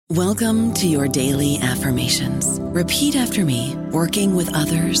Welcome to your daily affirmations. Repeat after me. Working with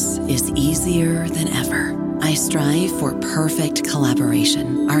others is easier than ever. I strive for perfect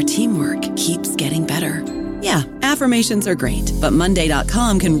collaboration. Our teamwork keeps getting better. Yeah, affirmations are great, but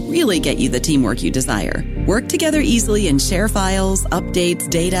Monday.com can really get you the teamwork you desire. Work together easily and share files, updates,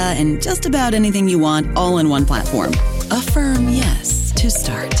 data, and just about anything you want all in one platform. Affirm yes to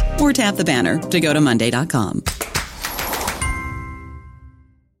start, or tap the banner to go to Monday.com.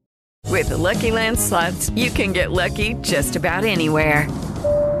 With the Lucky Land Slots, you can get lucky just about anywhere.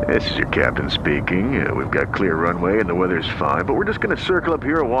 This is your captain speaking. We've got clear runway and the weather's fine, but we're just going to circle up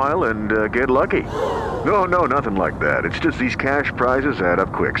here a while and get lucky. No, nothing like that. It's just these cash prizes add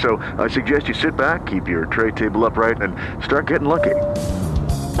up quick. So I suggest you sit back, keep your tray table upright, and start getting lucky.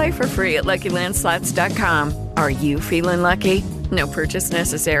 Play for free at LuckyLandSlots.com. Are you feeling lucky? No purchase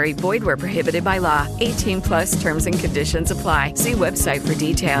necessary. Void where prohibited by law. 18+ terms and conditions apply. See website for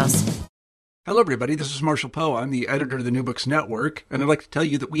details. Hello, everybody. This is Marshall Poe. I'm the editor of the New Books Network, and I'd like to tell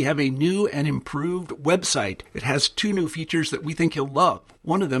you that we have a new and improved website. It has 2 new features that we think you'll love.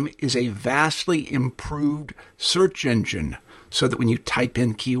 One of them is a vastly improved search engine, so that when you type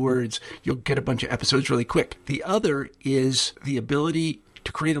in keywords, you'll get a bunch of episodes really quick. The other is the ability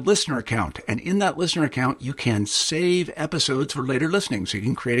to create a listener account. And in that listener account, you can save episodes for later listening. So you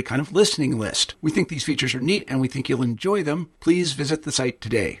can create a kind of listening list. We think these features are neat and we think you'll enjoy them. Please visit the site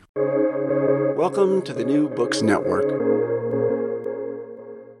today. Welcome to the New Books Network.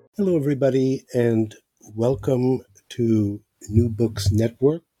 Hello, everybody, and welcome to New Books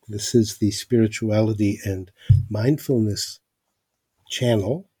Network. This is the spirituality and mindfulness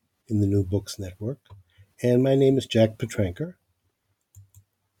channel in the New Books Network. And my name is Jack Petranker,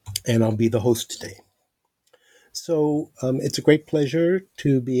 and I'll be the host today. So it's a great pleasure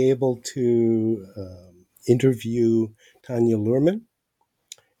to be able to interview Tanya Luhrmann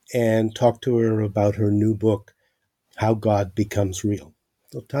and talk to her about her new book, How God Becomes Real.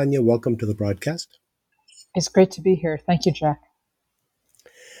 So Tanya, welcome to the broadcast. It's great to be here. Thank you, Jack.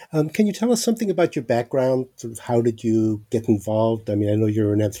 Can you tell us something about your background? Sort of how did you get involved? I mean, I know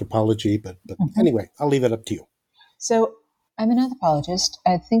you're in anthropology, but anyway, I'll leave it up to you. So I'm an anthropologist.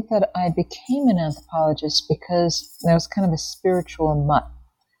 I think that I became an anthropologist because I was kind of a spiritual mutt.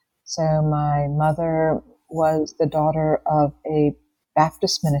 So my mother was the daughter of a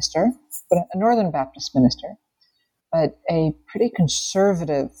Baptist minister, but a Northern Baptist minister, but a pretty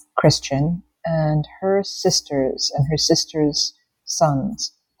conservative Christian, and her sisters and her sisters'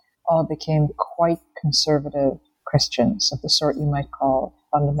 sons all became quite conservative Christians of the sort you might call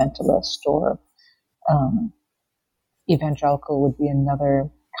fundamentalist, or evangelical would be another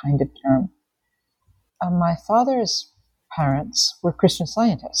kind of term. My father's parents were Christian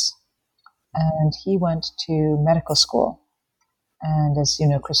Scientists, and he went to medical school. And as you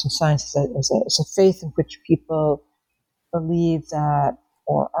know, Christian Science is a faith in which people believe that,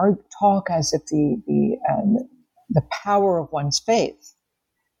 or talk as if the power of one's faith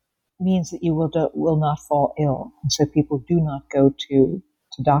means that you will not fall ill, and so people do not go to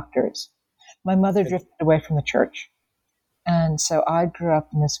doctors. My mother drifted away from the church, and so I grew up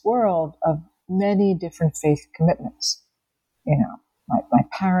in this world of many different faith commitments. You know, my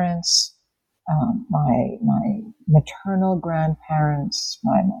parents. My maternal grandparents,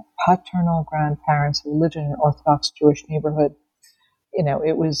 my paternal grandparents who lived in an Orthodox Jewish neighborhood. You know,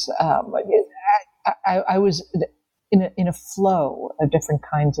 it was I was in a flow of different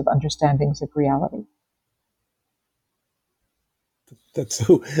kinds of understandings of reality. That's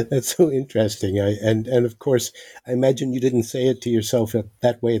so interesting. And of course, I imagine you didn't say it to yourself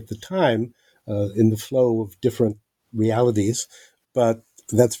that way at the time, in the flow of different realities, but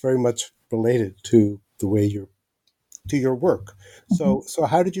that's very much related to the way to your work. Mm-hmm. So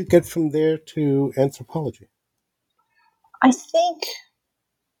how did you get from there to anthropology? I think,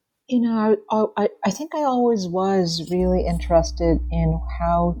 I think I always was really interested in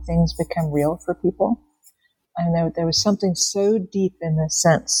how things become real for people. And there was something so deep in the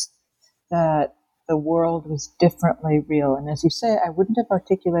sense that the world was differently real. And as you say, I wouldn't have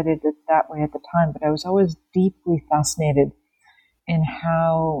articulated it that way at the time, but I was always deeply fascinated in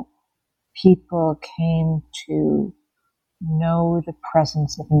how people came to know the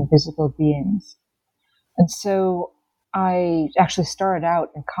presence of invisible beings. And so I actually started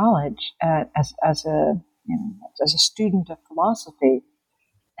out in college as a student of philosophy.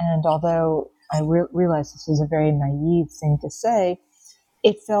 And although I realize this is a very naive thing to say,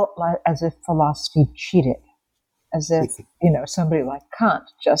 it felt like as if philosophy cheated, as if, somebody like Kant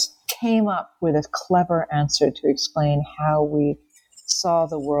just came up with a clever answer to explain how we saw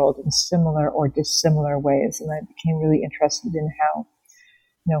the world in similar or dissimilar ways. And I became really interested in how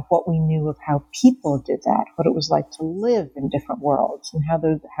what we knew of how people did that, what it was like to live in different worlds, and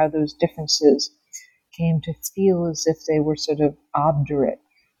how those differences came to feel as if they were sort of obdurate,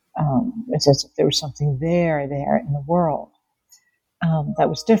 as if there was something there in the world that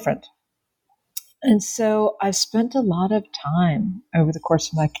was different. And so I spent a lot of time over the course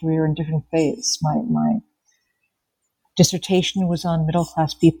of my career in different phases. My dissertation was on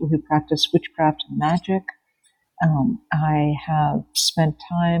middle-class people who practice witchcraft and magic. I have spent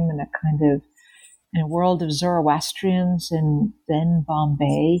time in a world of Zoroastrians in then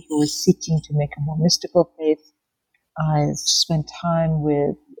Bombay who were seeking to make a more mystical faith. I've spent time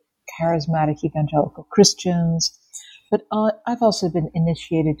with charismatic evangelical Christians, but I've also been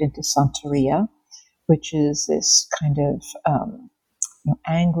initiated into Santeria, which is this kind of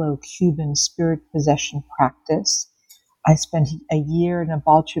Anglo-Cuban spirit possession practice. I spent a year in a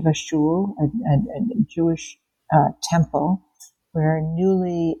Balchiva shul, a Jewish temple, where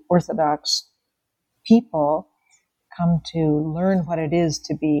newly Orthodox people come to learn what it is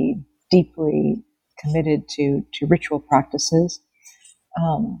to be deeply committed to ritual practices.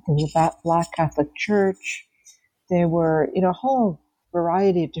 There was a Black Catholic Church. There were a whole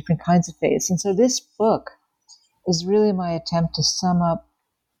variety of different kinds of faiths. And so this book is really my attempt to sum up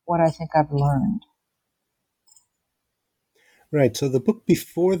what I think I've learned. Right. So the book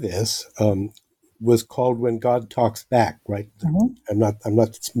before this was called When God Talks Back, right? Mm-hmm. I'm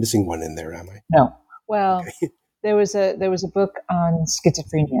not missing one in there, am I? No. Well, okay. there was a book on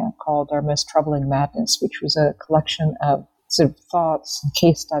schizophrenia called Our Most Troubling Madness, which was a collection of sort of thoughts and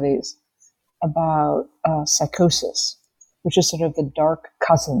case studies about psychosis, which is sort of the dark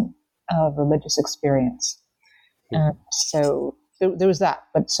cousin of religious experience. Mm-hmm. So there was that,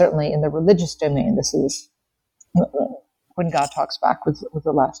 but certainly in the religious domain, this is When God Talks Back was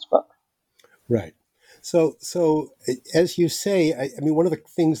the last book. Right. So as you say, I mean, one of the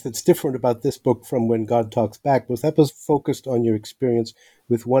things that's different about this book from When God Talks Back was that was focused on your experience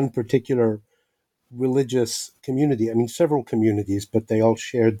with one particular religious community. I mean, several communities, but they all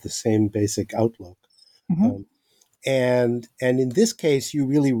shared the same basic outlook. Mm-hmm. And in this case, you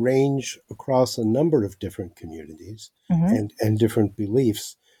really range across a number of different communities mm-hmm. and different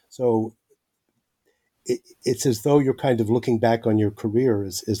beliefs. So it's as though you're kind of looking back on your career.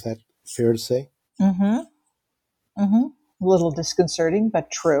 Is that fair to say? Mm-hmm. Mm-hmm. A little disconcerting, but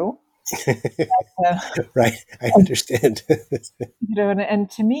true. Right. I understand.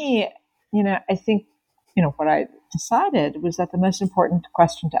 And to me, I think, what I decided was that the most important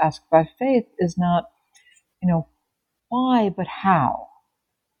question to ask about faith is not, why, but how.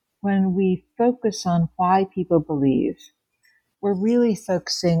 When we focus on why people believe, we're really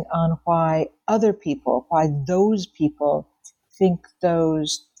focusing on why those people think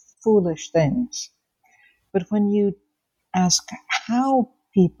those foolish things. But when you ask how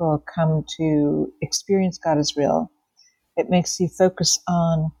people come to experience God as real, it makes you focus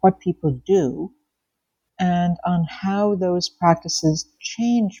on what people do and on how those practices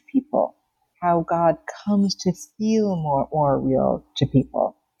change people, how God comes to feel more real to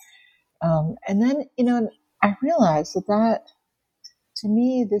people. And then, I realized that to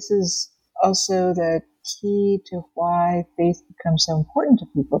me, this is also the key to why faith becomes so important to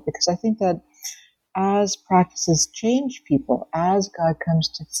people, because I think that as practices change people, as God comes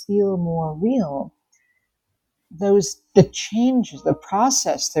to feel more real, the changes, the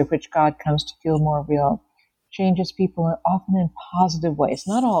process through which God comes to feel more real, changes people often in positive ways,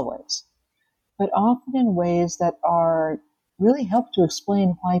 not always, but often in ways that really help to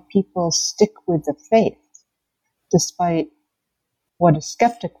explain why people stick with the faith, despite what a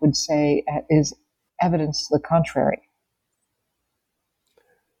skeptic would say is evidence to the contrary.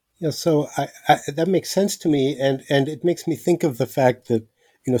 Yeah, so I that makes sense to me, and it makes me think of the fact that,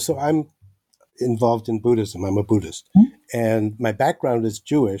 so I'm involved in Buddhism. I'm a Buddhist, mm-hmm. and my background is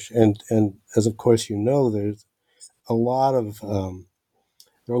Jewish, and as of course there's a lot of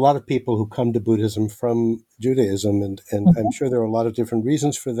there are a lot of people who come to Buddhism from Judaism, and mm-hmm. I'm sure there are a lot of different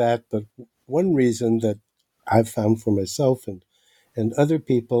reasons for that, but one reason that I've found for myself and other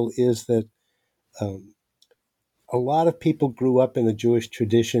people is that a lot of people grew up in a Jewish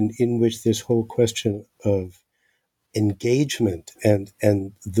tradition in which this whole question of engagement and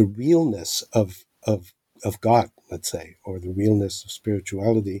the realness of God, let's say, or the realness of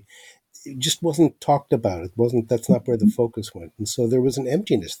spirituality, it just wasn't talked about. That's not where the focus went. And so there was an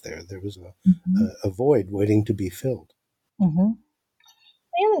emptiness there. There was a void waiting to be filled. Mm-hmm.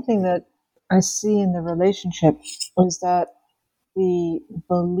 The other thing that I see in the relationship is that the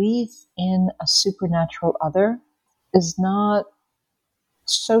belief in a supernatural other is not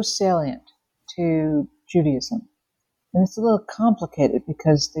so salient to Judaism. And it's a little complicated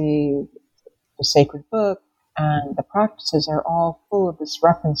because the sacred book and the practices are all full of this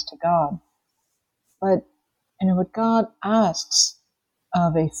reference to God. But what God asks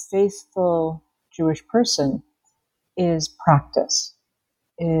of a faithful Jewish person is practice.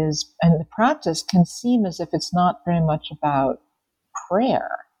 And the practice can seem as if it's not very much about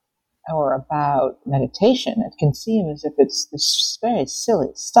prayer or about meditation. It can seem as if it's this very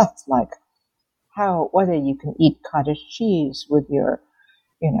silly stuff like whether you can eat cottage cheese with your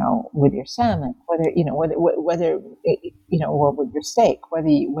salmon, whether or with your steak, whether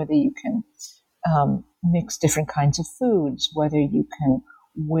you can mix different kinds of foods, whether you can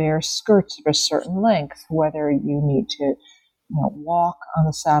wear skirts of a certain length, whether you need to walk on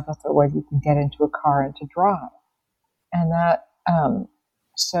the Sabbath, or whether you can get into a car and to drive. And that, I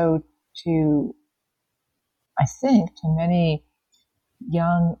think, to many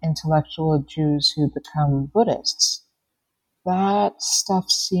young intellectual Jews who become Buddhists, that stuff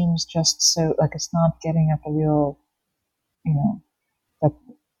seems just so like it's not getting at the real,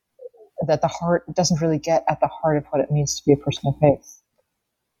 that the heart doesn't really get at the heart of what it means to be a person of faith.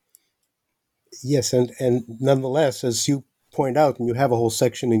 Yes, and nonetheless, as you point out, and you have a whole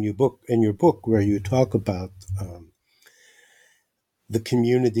section in your book where you talk about the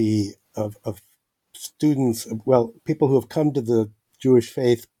community of students, people who have come to the Jewish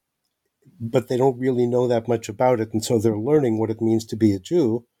faith, but they don't really know that much about it, and so they're learning what it means to be a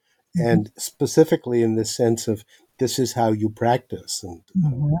Jew, and specifically in this sense of this is how you practice, and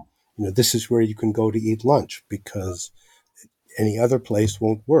this is where you can go to eat lunch because any other place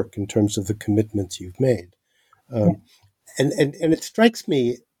won't work in terms of the commitments you've made. And it strikes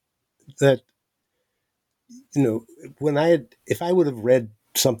me that, if I would have read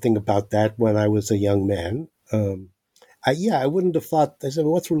something about that when I was a young man, I wouldn't have thought, I said,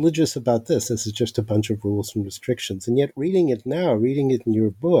 what's religious about this? This is just a bunch of rules and restrictions. And yet reading it in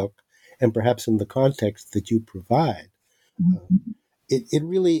your book, and perhaps in the context that you provide, it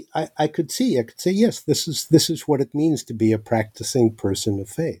really, I could say, yes, this is what it means to be a practicing person of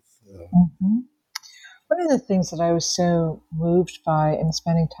faith. One of the things that I was so moved by in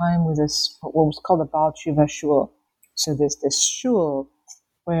spending time with this, what was called the Baal Tshuva Shul. So there's this shul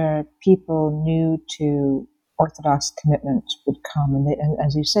where people new to Orthodox commitment would come, and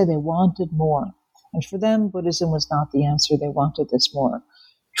as you say, they wanted more. And for them, Buddhism was not the answer. They wanted this more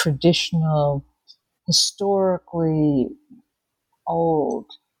traditional, historically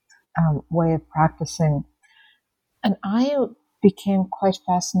old way of practicing. And I became quite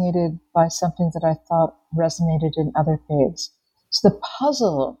fascinated by something that I thought resonated in other faiths. So the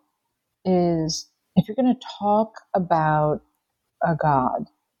puzzle is, if you're going to talk about a God,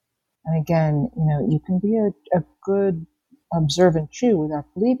 and again, you can be a good observant Jew without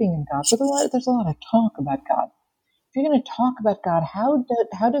believing in God, but there's a lot of talk about God. If you're going to talk about God, how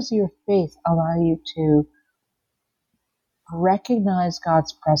does your faith allow you to recognize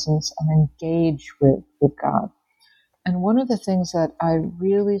God's presence and engage with God? And one of the things that I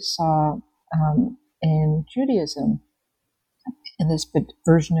really saw in Judaism, in this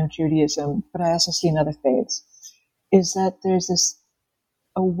version of Judaism, but I also see in other faiths, is that there's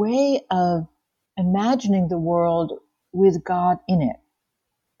a way of imagining the world with God in it.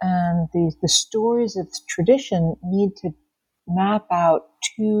 And the stories of tradition need to map out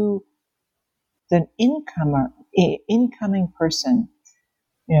to the incoming person,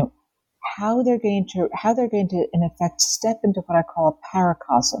 how they're going to, in effect, step into what I call a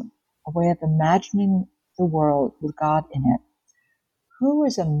paracosm, a way of imagining the world with God in it. Who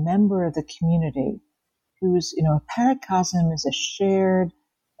is a member of the community? Who's, a paracosm is a shared,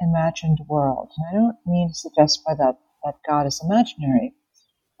 imagined world. And I don't mean to suggest by that God is imaginary,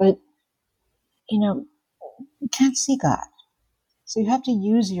 but, you can't see God. So you have to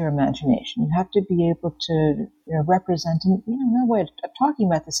use your imagination. You have to be able to represent, and no way of talking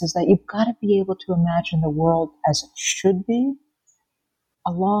about this is that you've got to be able to imagine the world as it should be,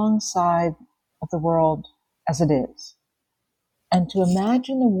 alongside of the world as it is, and to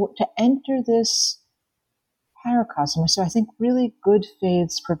imagine to enter this paracosm. So I think really good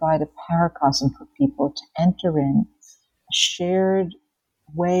faiths provide a paracosm for people to enter in, a shared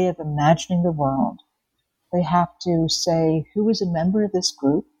way of imagining the world. They have to say, who is a member of this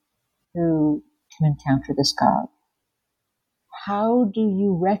group who can encounter this God? How do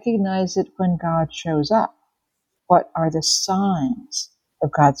you recognize it when God shows up? What are the signs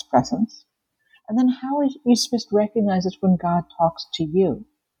of God's presence? And then how are you supposed to recognize it when God talks to you?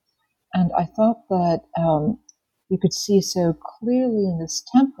 And I thought that you could see so clearly in this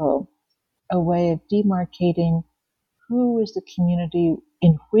temple a way of demarcating who is the community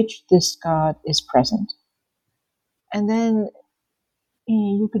in which this God is present. And then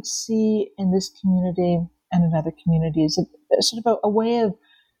you could see in this community and in other communities sort of a way of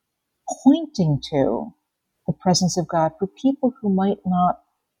pointing to the presence of God for people who might not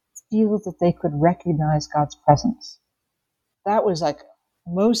feel that they could recognize God's presence. That was like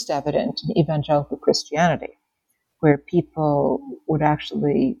most evident in evangelical Christianity, where people would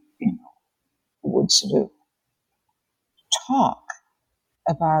actually, would sort of talk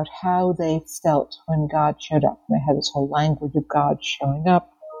about how they felt when God showed up. And they had this whole language of God showing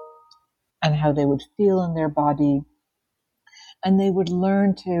up and how they would feel in their body. And they would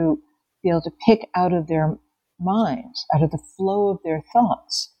learn to be able to pick out of their minds, out of the flow of their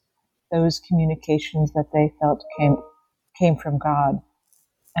thoughts, those communications that they felt came from God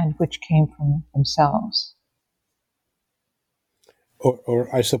and which came from themselves.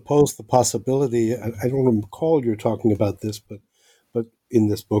 Or I suppose the possibility, I don't recall you're talking about this, but in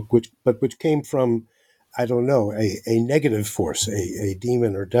this book, which came from, I don't know, a negative force, a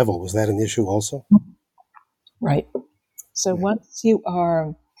demon or devil. Was that an issue also? Right. So once you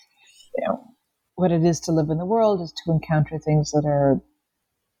are, what it is to live in the world is to encounter things that are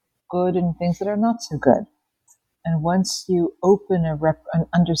good and things that are not so good. And once you open an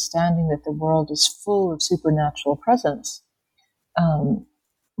understanding that the world is full of supernatural presence,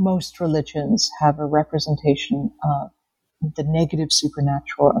 most religions have a representation of the negative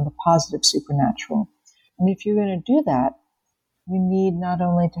supernatural and the positive supernatural. And if you're going to do that, you need not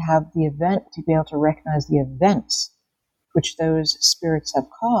only to have the event to be able to recognize the events which those spirits have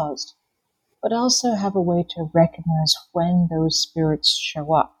caused, but also have a way to recognize when those spirits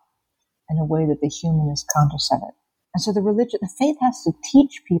show up in a way that the human is conscious of it. And so the faith has to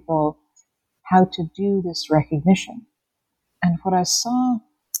teach people how to do this recognition. And what I saw,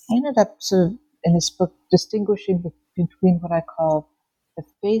 I ended up sort of in this book distinguishing between what I call the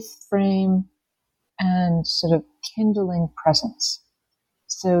faith frame and sort of kindling presence.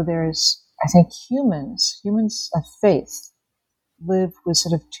 So there's, I think, humans of faith live with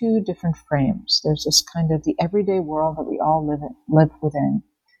sort of two different frames. There's this kind of the everyday world that we all live within.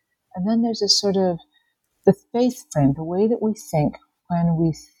 And then there's this sort of the faith frame, the way that we think when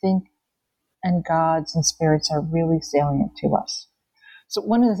we think and gods and spirits are really salient to us. So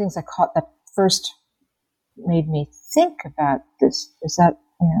one of the things I caught that first made me think about this is that,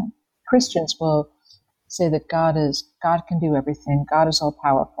 Christians will say that God can do everything. God is all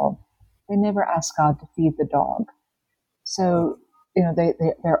powerful. They never ask God to feed the dog. So,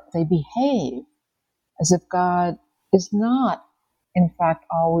 they behave as if God is not, in fact,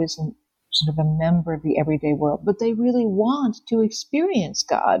 always sort of a member of the everyday world, but they really want to experience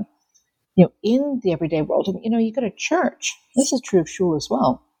God, in the everyday world. And, you go to church. This is true of shul as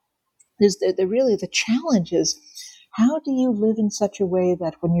well. The challenge is, how do you live in such a way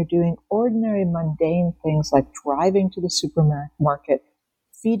that when you're doing ordinary, mundane things like driving to the supermarket,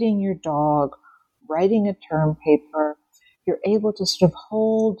 feeding your dog, writing a term paper, you're able to sort of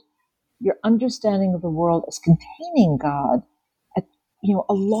hold your understanding of the world as containing God,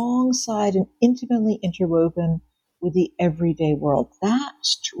 alongside and intimately interwoven with the everyday world.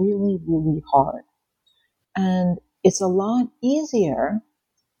 That's really, really hard. And it's a lot easier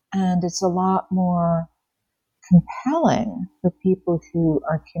and it's a lot more compelling for people who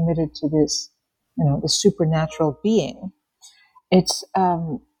are committed to this, the supernatural being. It's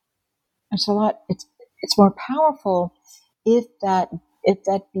more powerful if that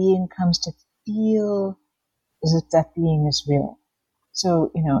being comes to feel as if that being is real.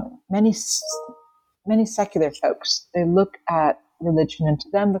 So, many secular folks, they look at religion, and to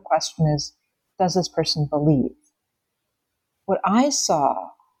them the question is, does this person believe? What I saw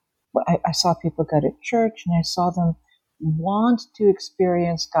people go to church, and I saw them want to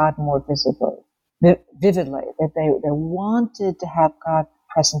experience God more vividly. That they wanted to have God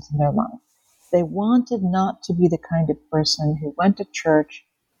present in their life. They wanted not to be the kind of person who went to church,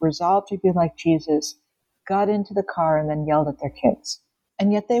 resolved to be like Jesus, got into the car, and then yelled at their kids.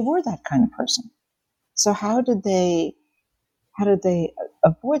 And yet they were that kind of person. So how did they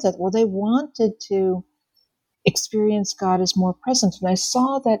avoid that? Well, they wanted to experience God as more present. And I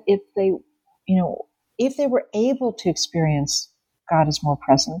saw that if they were able to experience God as more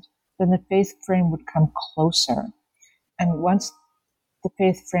present, then the faith frame would come closer. And once the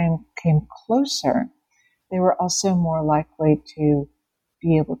faith frame came closer, they were also more likely to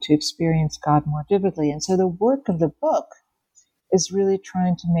be able to experience God more vividly. And so the work of the book is really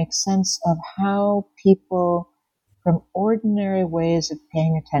trying to make sense of how people from ordinary ways of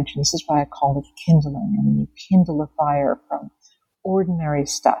paying attention. This is why I call it kindling. You kindle a fire from ordinary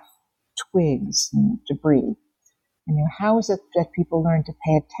stuff, twigs and debris. How is it that people learn to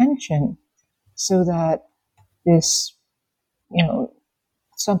pay attention so that this,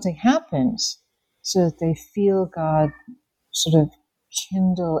 something happens so that they feel God sort of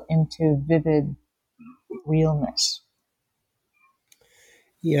kindle into vivid realness.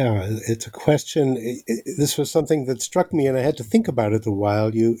 Yeah, it's a question. This was something that struck me, and I had to think about it a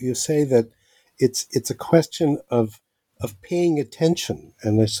while. You say that it's a question of paying attention,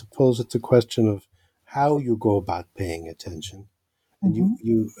 and I suppose it's a question of how you go about paying attention. And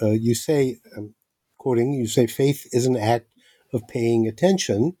you say, quoting, you say, faith is an act of paying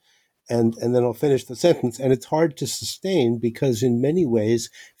attention, and then I'll finish the sentence. And it's hard to sustain because in many ways,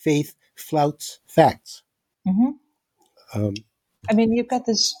 faith flouts facts. Mm-hmm. You've got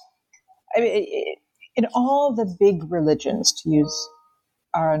this. In all the big religions, to use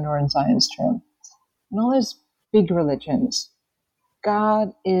our Northern Zion's term, in all those big religions,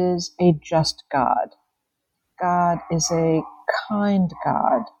 God is a just God. God is a kind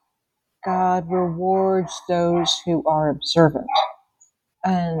God. God rewards those who are observant.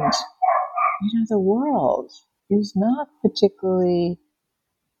 And, the world is not particularly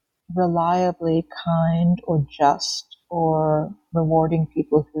reliably kind or just or rewarding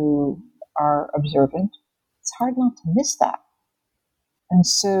people who are observant. It's hard not to miss that. And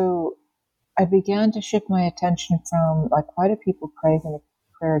so I began to shift my attention from, why do people pray when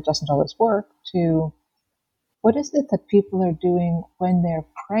prayer doesn't always work, to what is it that people are doing when they're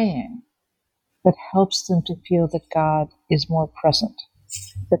praying that helps them to feel that God is more present,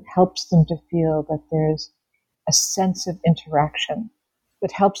 that helps them to feel that there's a sense of interaction,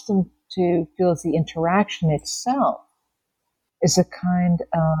 that helps them to feel the interaction itself is a kind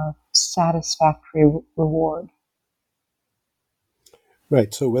of satisfactory reward.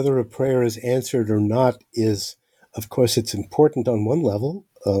 Right. So whether a prayer is answered or not is, of course, it's important on one level,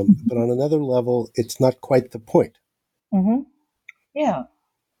 but on another level, it's not quite the point. Mm-hmm. Yeah.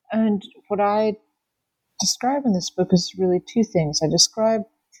 And what I describe in this book is really two things. I describe,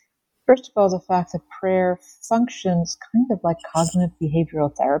 first of all, the fact that prayer functions kind of like cognitive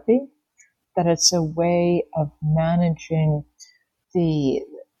behavioral therapy, that it's a way of managing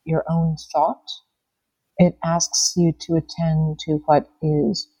your own thought. It asks you to attend to what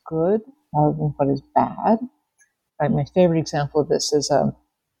is good rather than what is bad. Right, my favorite example of this is an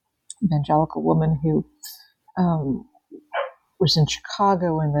evangelical woman who was in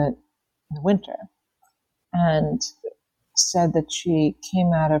Chicago in the winter and said that she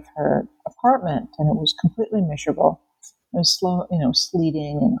came out of her apartment and it was completely miserable. It was slow,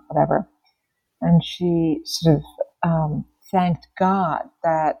 sleeting and whatever. And she sort of thanked God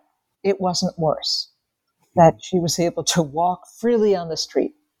that it wasn't worse, that she was able to walk freely on the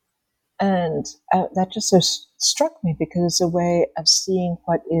street. And that just so struck me because it's a way of seeing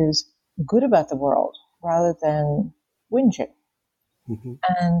what is good about the world rather than whinging. Mm-hmm.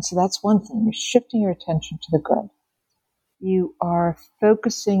 And so that's one thing. You're shifting your attention to the good. You are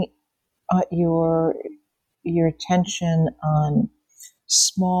focusing your attention on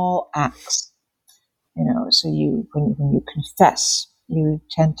small acts. So when you confess, you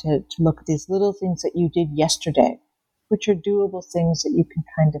tend to look at these little things that you did yesterday, which are doable things that you can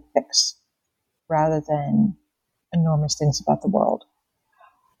kind of fix, rather than enormous things about the world.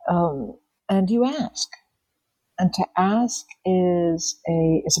 And you ask. And to ask is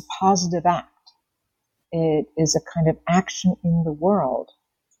a positive act. It is a kind of action in the world,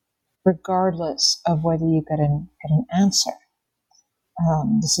 regardless of whether you get an answer.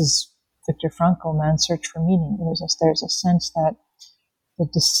 This is Viktor Frankl, Man's Search for Meaning. There's a sense that the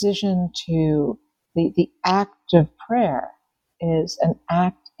decision to, the act of prayer is an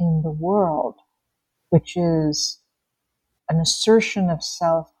act in the world, which is an assertion of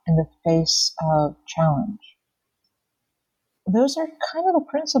self in the face of challenge. Those are kind of the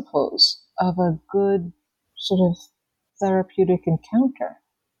principles of a good sort of therapeutic encounter.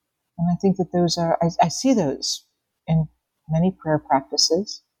 And I think that those are, I see those in many prayer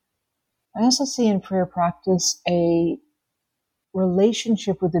practices. I also see in prayer practice a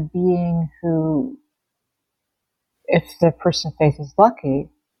relationship with a being who, if the person of faith is lucky,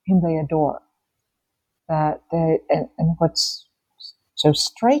 whom they adore. And what's so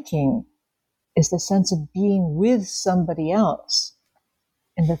striking is the sense of being with somebody else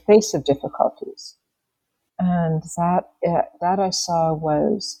in the face of difficulties. And that I saw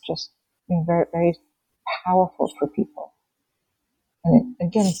was just very, very powerful for people. And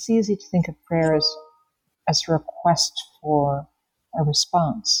again, it's easy to think of prayer as a request for a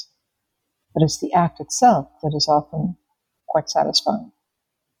response, but it's the act itself that is often quite satisfying.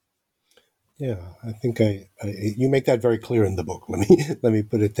 Yeah, I think you make that very clear in the book. Let me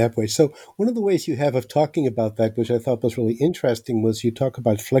put it that way. So one of the ways you have of talking about that, which I thought was really interesting, was you talk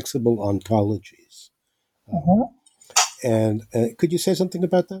about flexible ontologies. And could you say something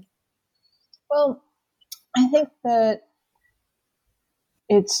about that? Well, I think that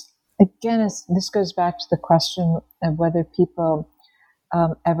this goes back to the question of whether people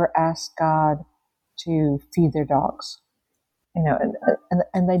ever ask God to feed their dogs,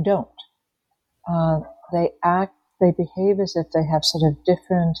 and they don't. They behave as if they have sort of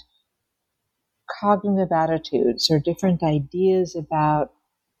different cognitive attitudes or different ideas about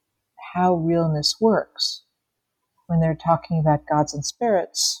how realness works when they're talking about gods and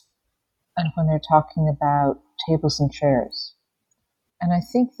spirits and when they're talking about tables and chairs. And I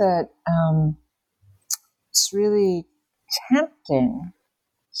think that it's really tempting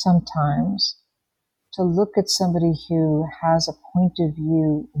sometimes to look at somebody who has a point of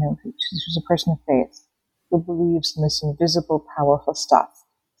view, who's a person of faith, who believes in this invisible, powerful stuff.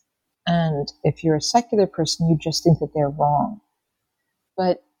 And if you're a secular person, you just think that they're wrong.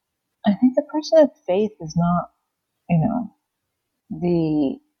 But I think the person of faith is not,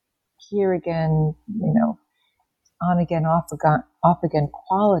 the here again, on again, off again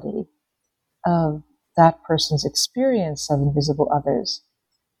quality of that person's experience of invisible others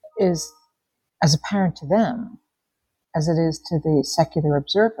is as apparent to them as it is to the secular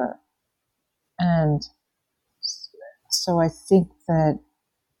observer. And so I think that,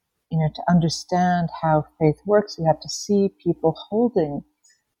 to understand how faith works, you have to see people holding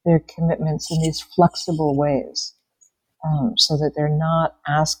their commitments in these flexible ways, so that they're not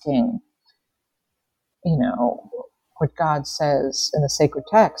asking, what God says in the sacred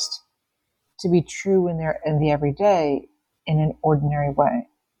text to be true in the everyday in an ordinary way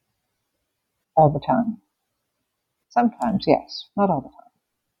all the time. Sometimes, yes, not all the time.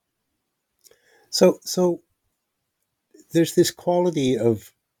 So there's this quality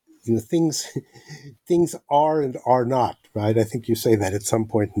of things are and are not, right? I think you say that at some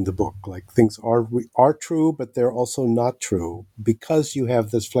point in the book, like things are true, but they're also not true because you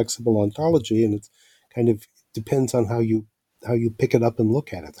have this flexible ontology, and it kind of depends on how you pick it up and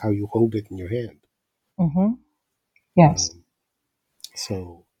look at it, how you hold it in your hand. Mm-hmm. Yes.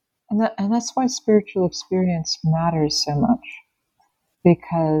 And that's why spiritual experience matters so much,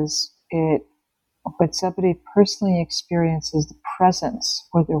 because when somebody personally experiences the presence,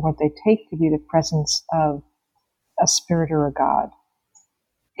 whether what they take to be the presence of a spirit or a God,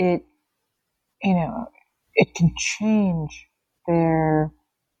 it can change their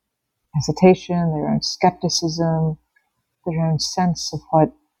hesitation, their own skepticism, their own sense of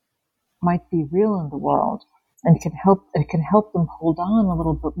what might be real in the world, and it can help them hold on a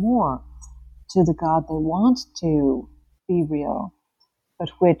little bit more to the God they want to be real, but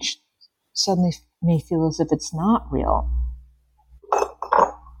which suddenly may feel as if it's not real.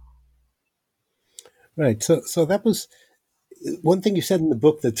 Right. So that was one thing you said in the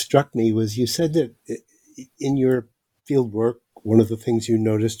book that struck me. Was you said that in your field work, one of the things you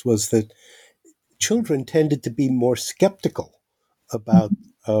noticed was that children tended to be more skeptical about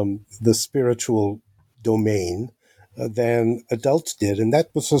the spiritual domain than adults did. And that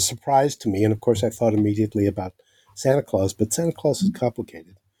was a surprise to me. And of course, I thought immediately about Santa Claus, but Santa Claus is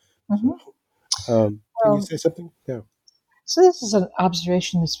complicated. Mm-hmm. So, can you say something? Yeah. So this is an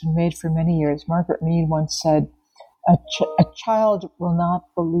observation that's been made for many years. Margaret Mead once said, a child will not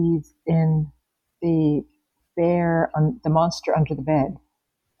believe in the the monster under the bed,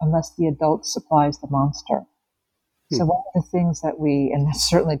 unless the adult supplies the monster. So one of the things that and that's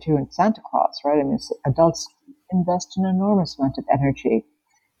certainly true in Santa Claus, right? I mean, adults invest an enormous amount of energy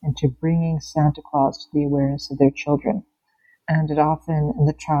into bringing Santa Claus to the awareness of their children. And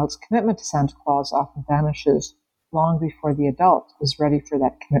the child's commitment to Santa Claus often vanishes long before the adult is ready for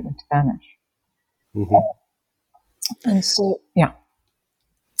that commitment to vanish. Mm-hmm. And so, yeah.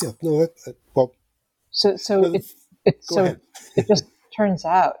 Yeah, no, well. So it just turns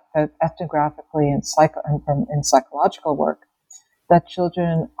out that ethnographically and in psychological work, that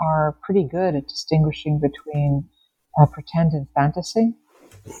children are pretty good at distinguishing between pretend and fantasy,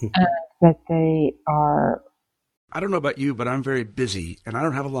 and that they are. I don't know about you, but I'm very busy and I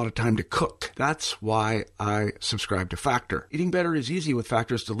don't have a lot of time to cook. That's why I subscribe to Factor. Eating better is easy with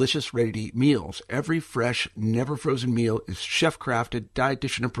Factor's delicious, ready-to-eat meals. Every fresh, never frozen meal is chef-crafted,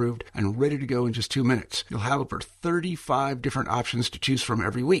 dietitian approved, and ready to go in just 2 minutes. You'll have over 35 different options to choose from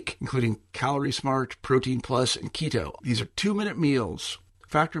every week, including Calorie Smart, Protein Plus, and Keto. These are 2-minute meals.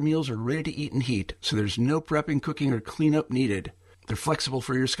 Factor meals are ready to eat and heat, so there's no prepping, cooking, or cleanup needed. They're flexible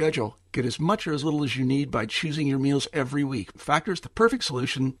for your schedule, Get as much or as little as you need by choosing your meals every week. Factor is the perfect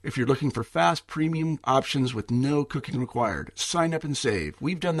solution if you're looking for fast, premium options with no cooking required. Sign up and save.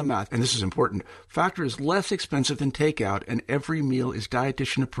 We've done the math, and this is important. Factor is less expensive than takeout, and every meal is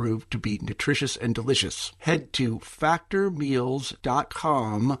dietitian approved to be nutritious and delicious. Head to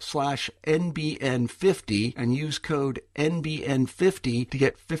factormeals.com/NBN50 and use code NBN50 to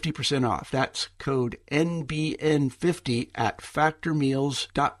get 50% off. That's code NBN50 at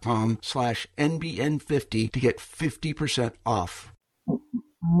factormeals.com/NBN50 to get 50% off.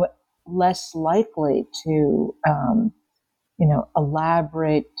 Less likely to,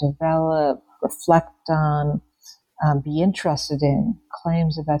 elaborate, develop, reflect on, be interested in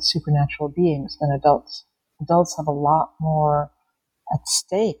claims about supernatural beings than adults. Adults have a lot more at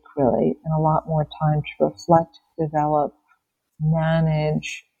stake, really, and a lot more time to reflect, develop,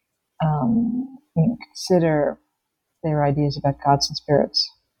 manage, consider their ideas about gods and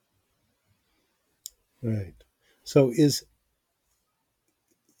spirits. Right. So is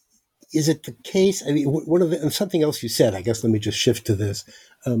it the case? I mean, and something else you said, I guess let me just shift to this.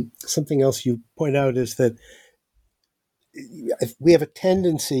 Something else you point out is that we have a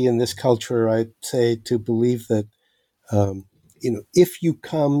tendency in this culture, I'd say, to believe that, if you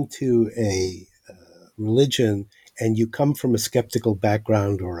come to a religion and you come from a skeptical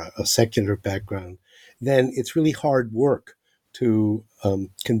background or a secular background, then it's really hard work to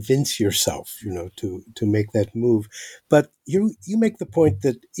convince yourself, to make that move. But you make the point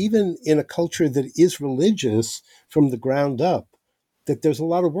that even in a culture that is religious from the ground up, that there's a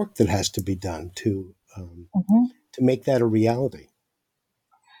lot of work that has to be done to make that a reality.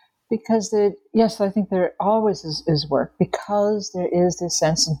 Because yes, I think there always is work, because there is this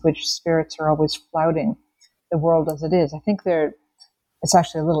sense in which spirits are always flouting the world as it is. I think it's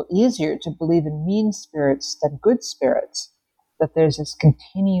actually a little easier to believe in mean spirits than good spirits, that there's this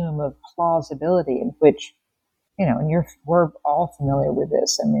continuum of plausibility in which, we're all familiar with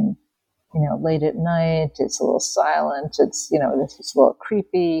this. I mean, late at night, it's a little silent, it's, this is a little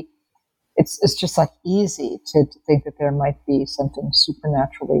creepy. It's just like easy to think that there might be something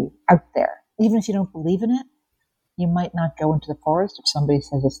supernaturally out there. Even if you don't believe in it, you might not go into the forest if somebody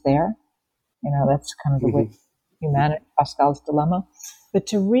says it's there. That's kind of the way humanity, Pascal's dilemma. But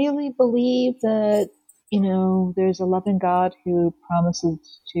to really believe that, there's a loving God who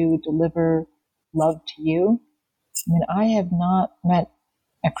promises to deliver love to you. I mean, I have not met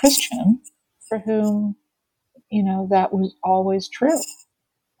a Christian for whom, that was always true.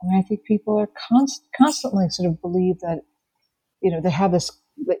 I mean, I think people are constantly sort of believe that, they have this,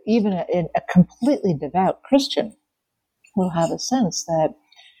 that even a completely devout Christian will have a sense that,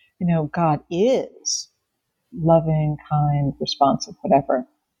 God is loving, kind, responsive, whatever,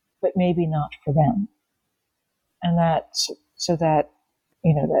 but maybe not for them. And that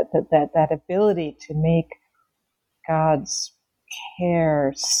ability to make God's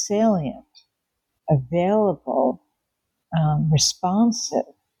care salient, available,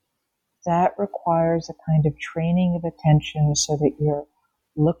 responsive, that requires a kind of training of attention so that you're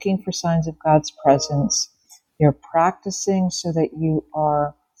looking for signs of God's presence. You're practicing so that you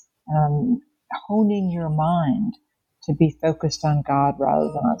are honing your mind to be focused on God rather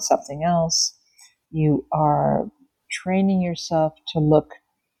than on something else. You are training yourself to look,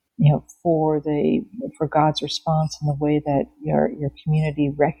 for God's response in the way that your community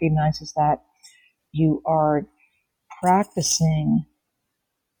recognizes that. You are practicing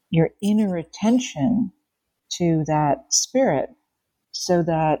your inner attention to that spirit, so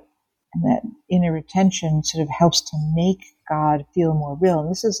that inner attention sort of helps to make God feel more real. And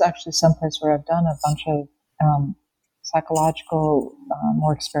this is actually someplace where I've done a bunch of psychological,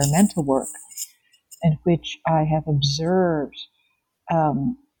 more experimental work, in which I have observed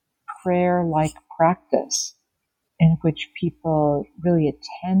prayer-like practice, in which people really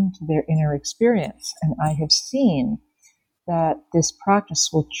attend to their inner experience. And I have seen that this practice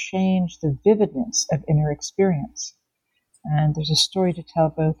will change the vividness of inner experience. And there's a story to tell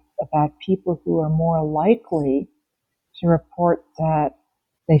both about people who are more likely to report that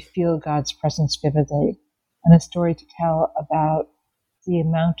they feel God's presence vividly, and a story to tell about the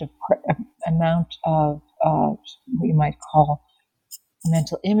amount of what you might call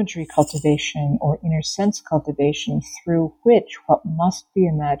mental imagery cultivation or inner sense cultivation, through which what must be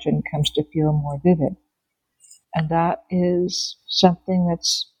imagined comes to feel more vivid. And that is something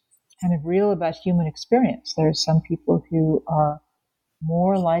that's kind of real about human experience. There are some people who are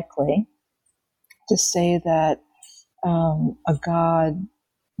more likely to say that a God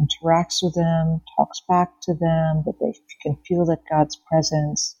interacts with them, talks back to them, that they can feel that God's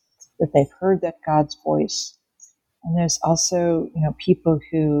presence, that they've heard that God's voice. And there's also, people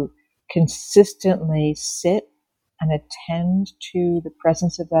who consistently sit and attend to the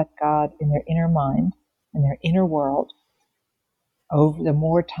presence of that God in their inner mind, in their inner world, over the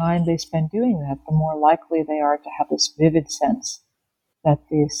more time they spend doing that, the more likely they are to have this vivid sense that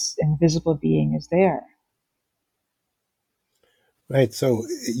this invisible being is there. Right. So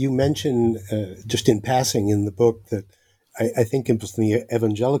you mentioned just in passing in the book that I think it was in the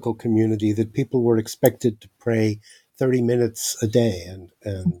evangelical community that people were expected to pray 30 minutes a day. And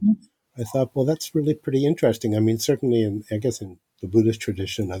I thought, well, that's really pretty interesting. I mean, certainly I guess in the Buddhist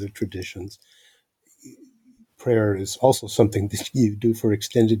tradition, other traditions, prayer is also something that you do for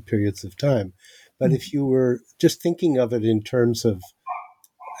extended periods of time. But if you were just thinking of it in terms of,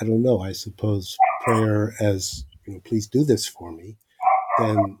 I don't know, I suppose prayer as, please do this for me,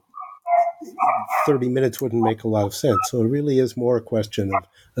 then 30 minutes wouldn't make a lot of sense. So it really is more a question of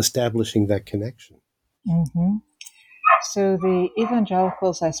establishing that connection. Mm-hmm. So the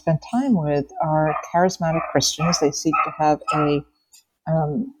evangelicals I spent time with are charismatic Christians. They seek to have a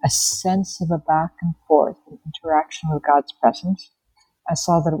sense of a back and forth, an interaction with God's presence. I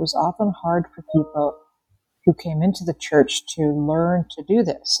saw that it was often hard for people who came into the church to learn to do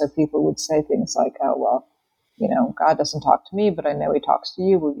this. So people would say things like, oh, well, God doesn't talk to me, but I know he talks to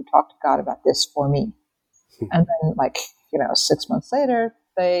you. Will you talk to God about this for me? And then 6 months later,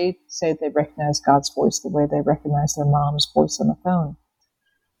 they say they recognize God's voice the way they recognize their mom's voice on the phone.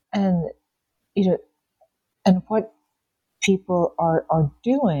 And, and what people are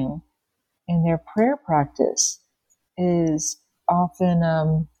doing in their prayer practice is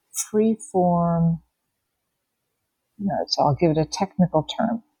often free form, so I'll give it a technical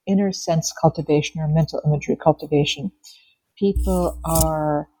term, inner sense cultivation or mental imagery cultivation. People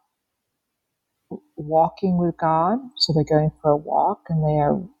are walking with God, so they're going for a walk and they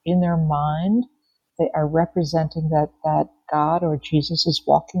are in their mind, they are representing that God or Jesus is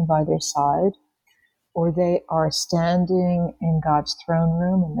walking by their side, or they are standing in God's throne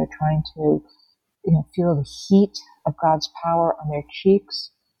room and they're trying to feel the heat of God's power on their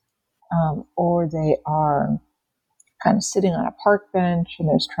cheeks, or they are kind of sitting on a park bench and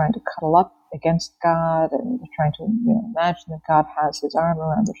they're trying to cuddle up against God and they're trying to imagine that God has his arm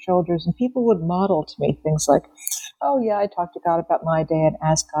around their shoulders. And people would model to me things like, oh yeah, I talked to God about my day and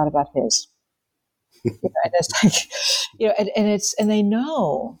asked God about his. And it's like, and they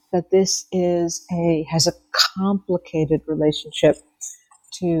know that this has a complicated relationship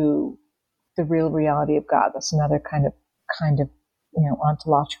to the real reality of God. That's another kind of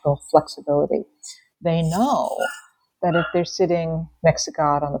ontological flexibility. They know that if they're sitting next to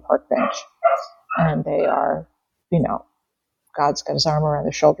God on the park bench and they are, God's got his arm around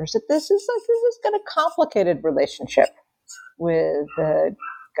their shoulders, that this is got a complicated relationship with the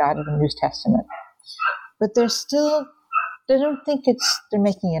God of the New Testament. But they don't think they're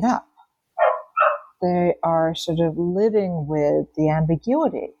making it up. They are sort of living with the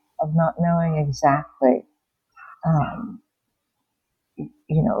ambiguity of not knowing exactly, of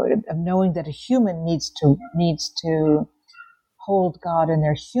knowing that a human needs to hold God in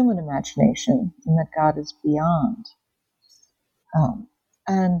their human imagination and that God is beyond.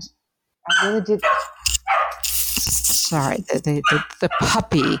 And I really did. Sorry, the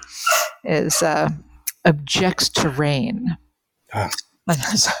puppy is objects to rain.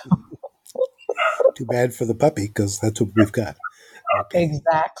 Too bad for the puppy, because that's what we've got. Okay.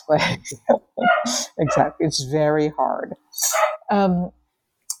 Exactly. Exactly. It's very hard. And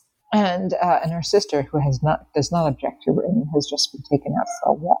her sister, who does not object to rain, has just been taken out for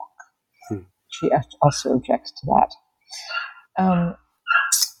a walk. She also objects to that.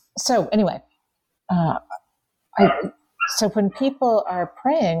 So anyway, so when people are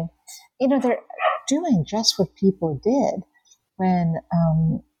praying, they're doing just what people did when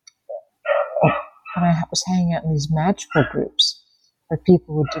I was hanging out in these magical groups where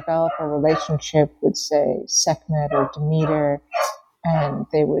people would develop a relationship with, say, Sekhmet or Demeter, and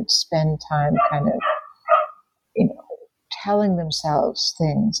they would spend time kind of, telling themselves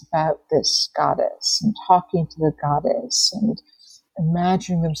things about this goddess and talking to the goddess and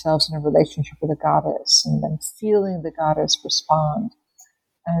imagining themselves in a relationship with the goddess and then feeling the goddess respond.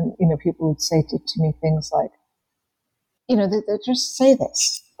 And, people would say to me things like, they just say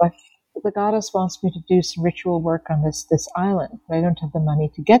this, like, the goddess wants me to do some ritual work on this island, but I don't have the money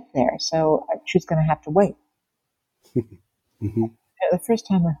to get there, so she's going to have to wait. Mm-hmm. The first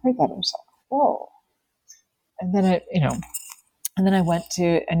time I heard that, I was like, whoa. And then I went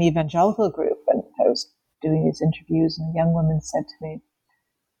to an evangelical group and I was doing these interviews, and a young woman said to me,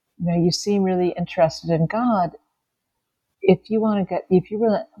 you seem really interested in God. If you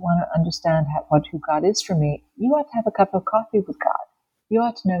really want to understand who God is for me, you ought to have a cup of coffee with God. you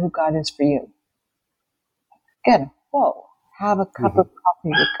ought to know who God is for you. Again, whoa, have a cup of coffee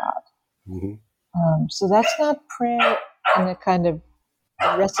with God. So that's not prayer in a kind of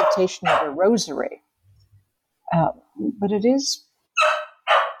recitation of a rosary, but it is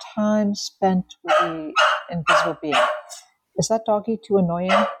time spent with the invisible being. Is that doggy too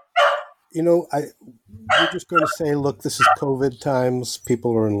annoying? We're just going to say, look, this is COVID times.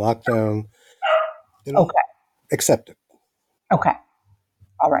 People are in lockdown. Okay. Accept it. Okay.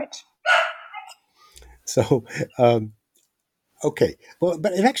 All right. So, okay. Well,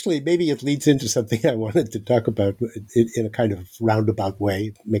 but maybe it leads into something I wanted to talk about in a kind of roundabout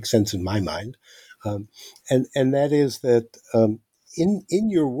way. It makes sense in my mind. And that is that in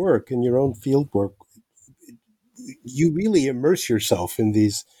your work, in your own field work, you really immerse yourself in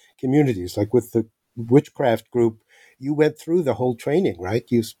these communities. Like with the witchcraft group, you went through the whole training, right?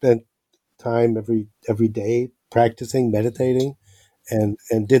 You spent time every day practicing, meditating, and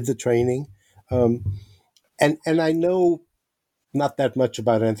did the training. And I know not that much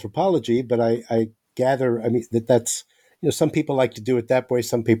about anthropology, but I gather, that's, some people like to do it that way.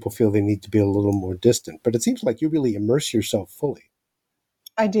 Some people feel they need to be a little more distant, but it seems like you really immerse yourself fully.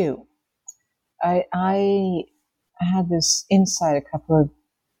 I do. I had this insight a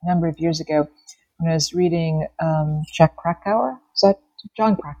number of years ago when I was reading Jack Krakauer. Is that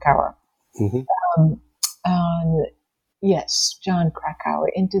John Krakauer? Yes, John Krakauer,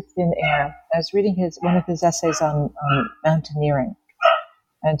 Into Thin Air. I was reading one of his essays on mountaineering,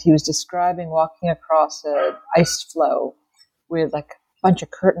 and he was describing walking across an ice floe with like a bunch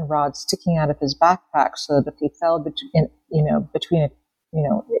of curtain rods sticking out of his backpack, so that if he fell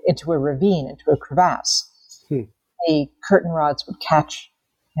into a ravine, into a crevasse, the curtain rods would catch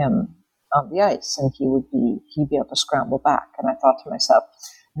him on the ice, and he'd be able to scramble back. And I thought to myself,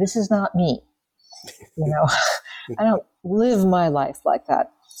 this is not me. I don't live my life like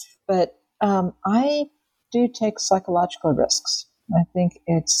that. But I do take psychological risks. I think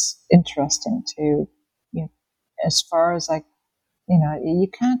it's interesting to, as far as you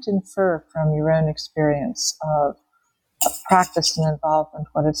can't infer from your own experience of practice and involvement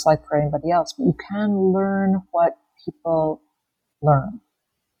what it's like for anybody else, but you can learn what people learn.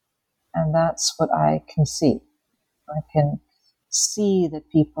 And that's what I can see. I can see that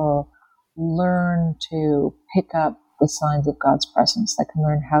people learn to pick up the signs of God's presence. I can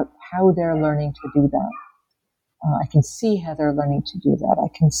learn how they're learning to do that. I can see how they're learning to do that. I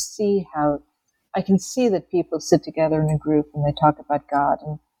can see that people sit together in a group and they talk about God,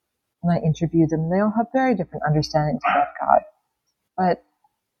 and I interview them. They all have very different understandings about God, but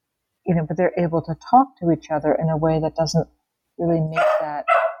they're able to talk to each other in a way that doesn't really make that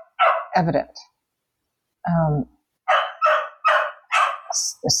evident.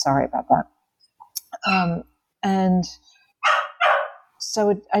 Sorry about that. And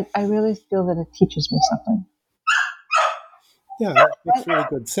so I really feel that it teaches me something. Yeah, that makes really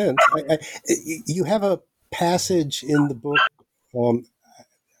good sense. You have a passage in the book,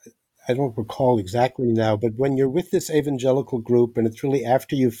 I don't recall exactly now, but when you're with this evangelical group, and it's really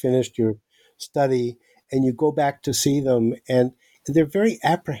after you've finished your study, and you go back to see them, and they're very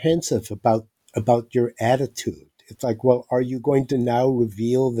apprehensive about your attitude. It's like, well, are you going to now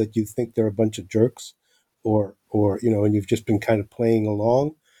reveal that you think they're a bunch of jerks, or and you've just been kind of playing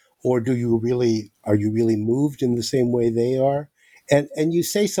along, or are you really moved in the same way they are? And you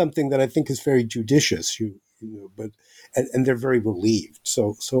say something that I think is very judicious, but they're very relieved.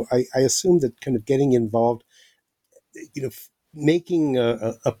 So I assume that kind of getting involved, making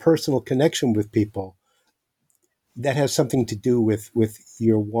a personal connection with people, that has something to do with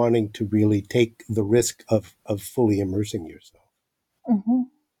your wanting to really take the risk of fully immersing yourself. Mm-hmm.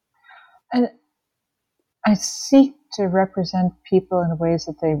 And I seek to represent people in ways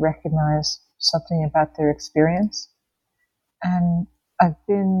that they recognize something about their experience. And I've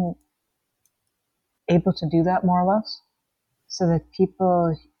been able to do that more or less, so that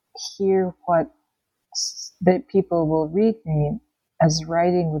people hear that people will read me as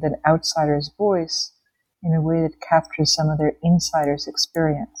writing with an outsider's voice in a way that captures some of their insider's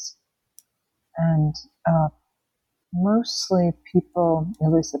experience. And mostly people,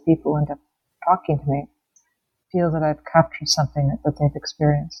 at least the people who end up talking to me, feel that I've captured something that they've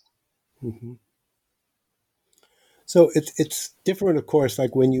experienced. Mm-hmm. So it's different, of course,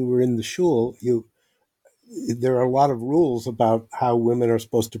 like when you were in the shul, there are a lot of rules about how women are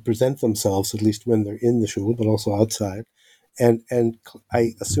supposed to present themselves, at least when they're in the shul, but also outside. And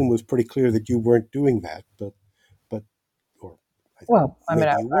I assume it was pretty clear that you weren't doing that, but you were.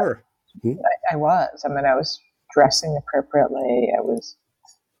 I was. I was dressing appropriately. I was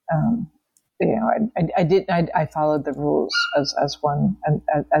I followed the rules as one and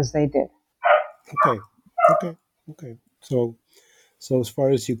as they did. Okay. So as far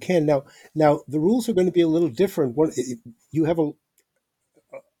as you can now the rules are going to be a little different. You have a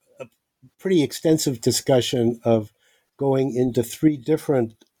pretty extensive discussion of going into three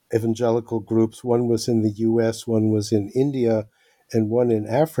different evangelical groups. One was in the U.S., one was in India, and one in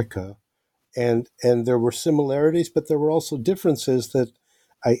Africa. And there were similarities, but there were also differences that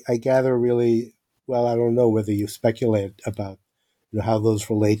I gather really, well, I don't know whether you speculate about how those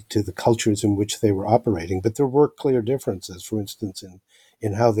relate to the cultures in which they were operating, but there were clear differences, for instance,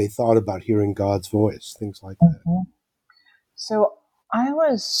 in how they thought about hearing God's voice, things like that. Mm-hmm. So I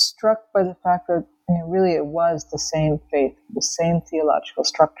was struck by the fact that really it was the same faith, the same theological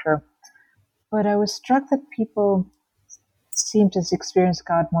structure, but I was struck that people seemed to experience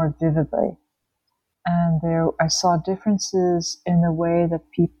God more vividly. And I saw differences in the way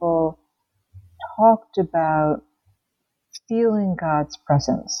that people talked about feeling God's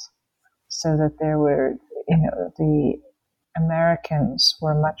presence. So that there were, the Americans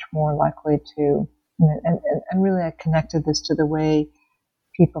were much more likely to, and really I connected this to the way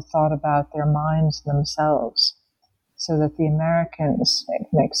people thought about their minds themselves. So that the Americans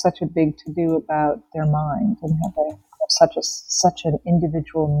make such a big to-do about their mind and have such an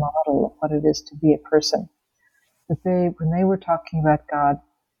individual model of what it is to be a person, that when they were talking about God,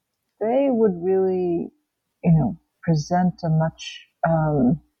 they would really, present a much,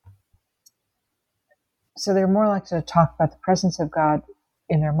 so they're more likely to talk about the presence of God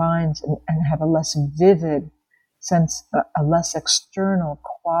in their minds and have a less vivid sense, a less external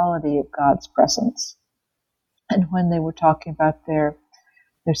quality of God's presence. And when they were talking about their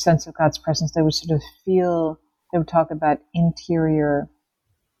sense of God's presence, they would sort of they would talk about interior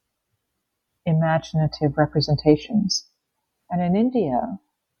imaginative representations. And in India,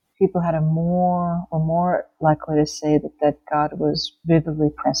 people were more likely to say that God was vividly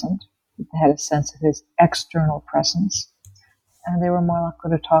present, that they had a sense of his external presence. And they were more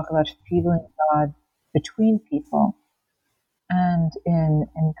likely to talk about feeling God between people. And in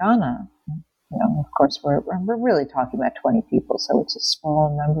Ghana, of course, we're really talking about 20 people, so it's a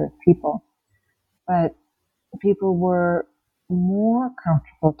small number of people. But people were more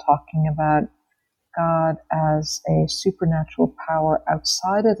comfortable talking about God as a supernatural power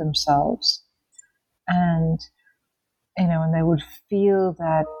outside of themselves. And, and they would feel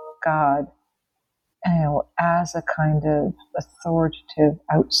that God, as a kind of authoritative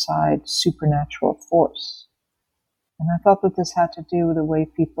outside supernatural force. And I thought that this had to do with the way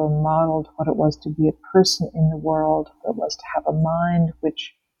people modeled what it was to be a person in the world, what it was to have a mind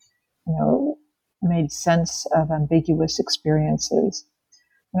which, made sense of ambiguous experiences.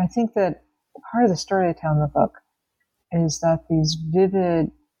 And I think that part of the story I tell in the book is that these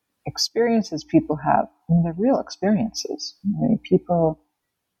vivid experiences people have, they're real experiences. People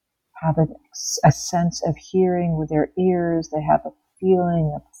have a sense of hearing with their ears. They have a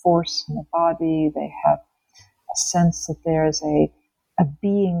feeling of force in the body. They have a sense that there's a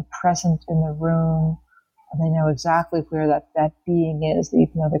being present in the room, and they know exactly where that being is,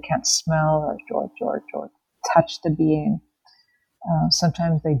 even though they can't smell or touch the being.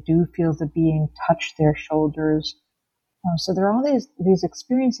 Sometimes they do feel the being touch their shoulders. So there are all these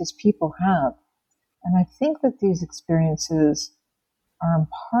experiences people have, and I think that these experiences are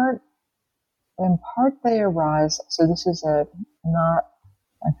in part they arise. So this is I'm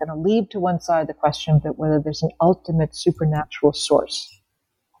going to leave to one side the question that whether there's an ultimate supernatural source,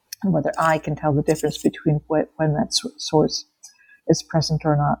 and whether I can tell the difference between when that source is present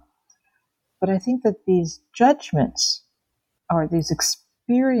or not. But I think that these judgments, or these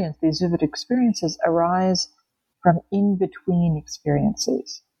vivid experiences, arise from in-between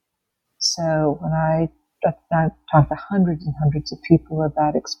experiences. So when I talk to hundreds and hundreds of people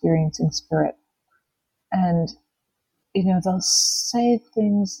about experiencing spirit, and they'll say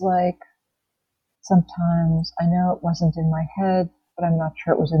things like, sometimes I know it wasn't in my head, but I'm not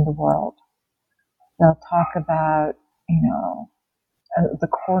sure it was in the world. They'll talk about, the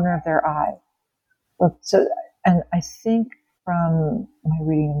corner of their eye. And I think from my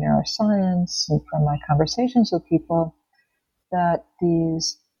reading of neuroscience and from my conversations with people, that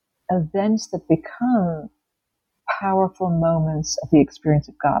these events that become powerful moments of the experience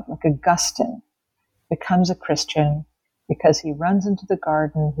of God, like Augustine becomes a Christian because he runs into the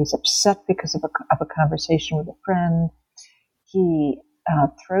garden, he's upset because of a conversation with a friend, he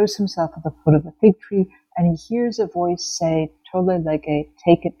throws himself at the foot of a fig tree, and he hears a voice say, "Tolle lege,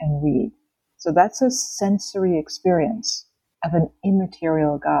 take it and read." So that's a sensory experience of an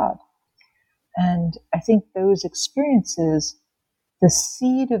immaterial God. And I think those experiences the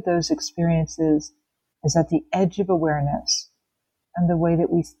seed of those experiences is at the edge of awareness, and the way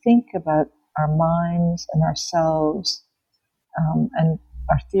that we think about our minds and ourselves and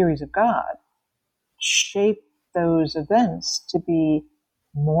our theories of God shape those events to be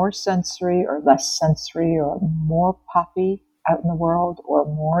more sensory or less sensory, or more poppy out in the world or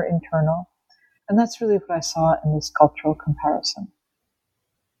more internal. And that's really what I saw in this cultural comparison.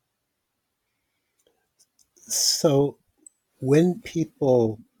 So when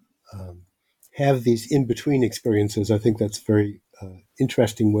people have these in-between experiences, I think that's very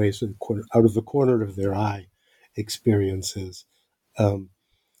interesting ways of out of the corner of their eye experiences. Do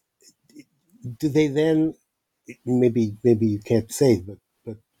they then, maybe you can't say, but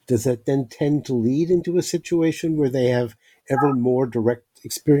does that then tend to lead into a situation where they have ever more direct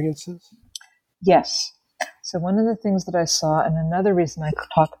experiences? Yes. So one of the things that I saw, and another reason I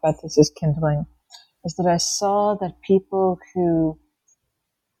talk about this as kindling, is that I saw that people who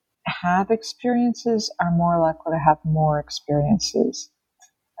have experiences are more likely to have more experiences.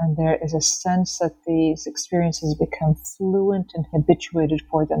 And there is a sense that these experiences become fluent and habituated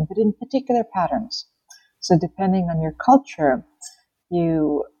for them, but in particular patterns. So depending on your culture,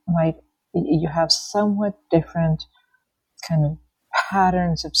 you have somewhat different kind of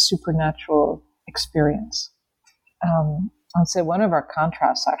patterns of supernatural experience. I'd say one of our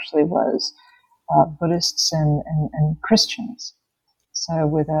contrasts actually was Buddhists and Christians. So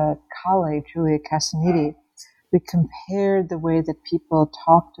with a colleague, Julia Casanidi, we compared the way that people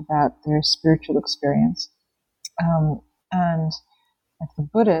talked about their spiritual experience. And like the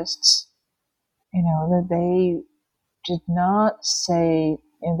Buddhists, that they did not say,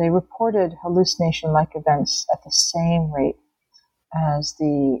 they reported hallucination-like events at the same rate as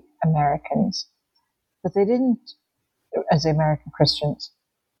the Americans, but they didn't, as the American Christians.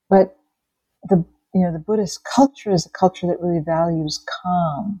 But the Buddhist culture is a culture that really values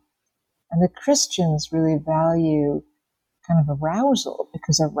calm. And the Christians really value kind of arousal,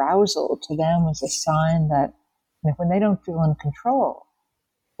 because arousal to them was a sign that when they don't feel in control,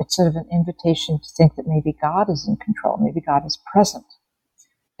 it's sort of an invitation to think that maybe God is in control, maybe God is present.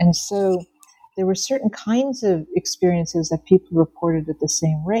 And so there were certain kinds of experiences that people reported at the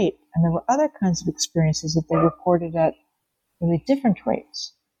same rate, and there were other kinds of experiences that they reported at really different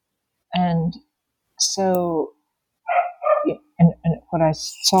rates. And so, and what I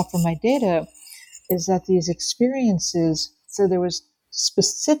saw from my data is that these experiences, so there was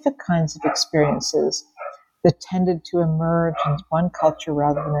specific kinds of experiences that tended to emerge in one culture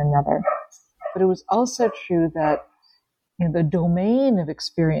rather than another. But it was also true that the domain of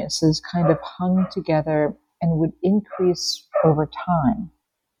experiences kind of hung together and would increase over time.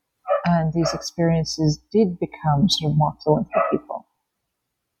 And these experiences did become sort of more fluent for people.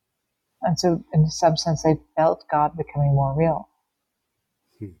 And so in some sense, they felt God becoming more real.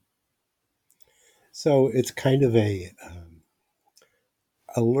 So it's kind of a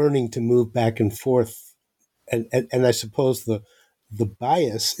learning to move back and forth. And I suppose the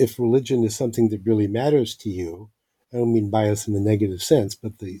bias, if religion is something that really matters to you, I don't mean bias in a negative sense,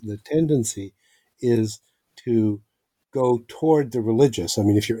 but the tendency is to go toward the religious. I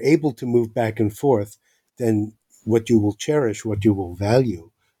mean, if you're able to move back and forth, then what you will cherish, what you will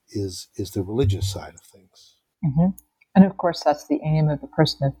value is the religious side of things. Mm-hmm. And of course, that's the aim of a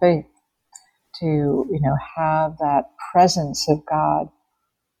person of faith, to, have that presence of God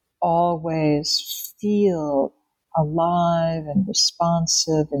always feel alive and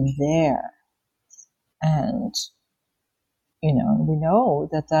responsive and there. And, we know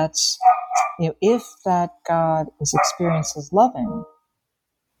that that's, if that God is experienced as loving,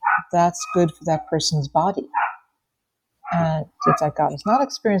 that's good for that person's body. And if that God is not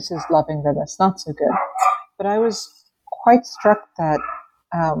experienced as loving, then that's not so good. But I was quite struck that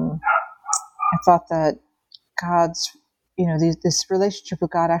I thought that God's, this relationship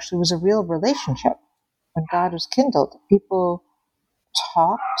with God actually was a real relationship. When God was kindled, people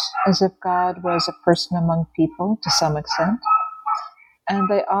talked as if God was a person among people to some extent. And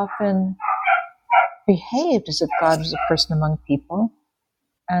they often behaved as if God was a person among people.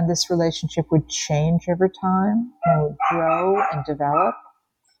 And this relationship would change over time and would grow and develop.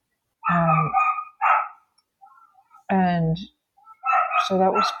 And so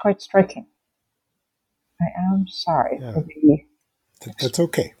that was quite striking. I am sorry for the... That's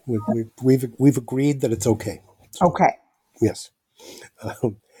okay. We've agreed that it's okay. So, okay. Yes.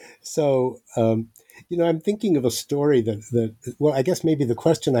 I'm thinking of a story that, well, I guess maybe the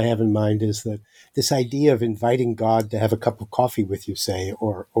question I have in mind is that this idea of inviting God to have a cup of coffee with you, say,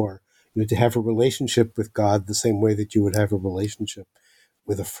 or to have a relationship with God the same way that you would have a relationship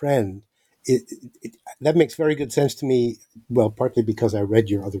with a friend, that makes very good sense to me. Well, partly because I read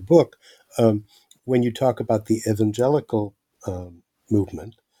your other book. When you talk about the evangelical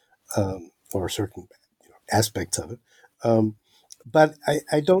movement, or certain aspects of it, but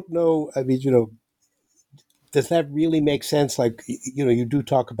I don't know. I mean, does that really make sense? Like, you do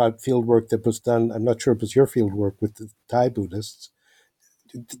talk about field work that was done. I'm not sure it was your field work with the Thai Buddhists.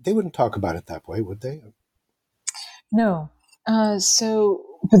 They wouldn't talk about it that way, would they? No. So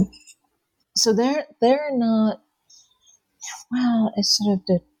they're not. Well, it sort of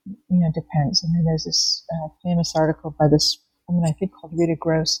depends. I mean, there's this famous article by this woman, I think, called Rita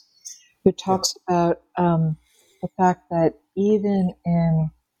Gross, who talks about the fact that even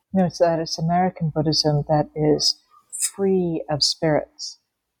in it's American Buddhism that is free of spirits.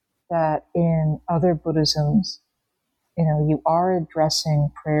 That in other Buddhisms, you are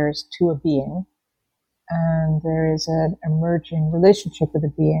addressing prayers to a being, and there is an emerging relationship with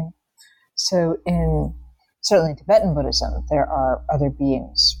a being. So certainly in Tibetan Buddhism, there are other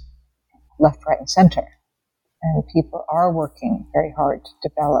beings left, right, and center. And people are working very hard to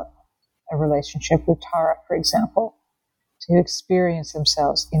develop a relationship with Tara, for example, to experience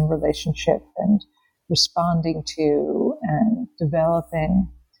themselves in relationship and responding to and developing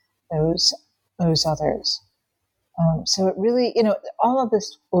those others. So it really, all of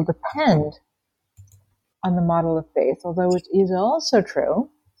this will depend on the model of faith, although it is also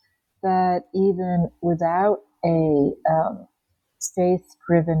true that even without a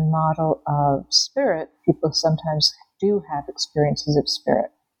faith-driven model of spirit, people sometimes do have experiences of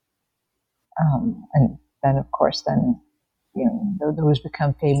spirit. And then, of course, those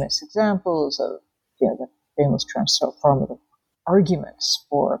become famous examples of the famous transformative arguments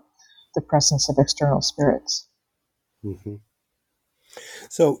for the presence of external spirits. Mm-hmm.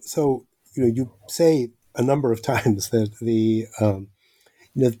 So you say a number of times that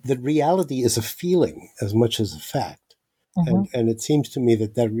that reality is a feeling as much as a fact, and it seems to me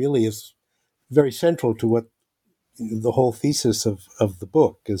that really is very central to what the whole thesis of the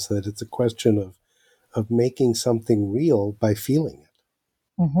book is, that it's a question of making something real by feeling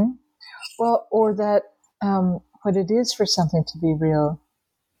it. Mm-hmm. Well, or that what it is for something to be real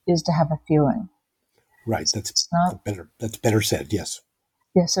is to have a feeling. Right. That's better said. Yes.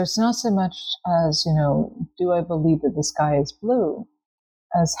 Yeah. So it's not so much as, do I believe that the sky is blue,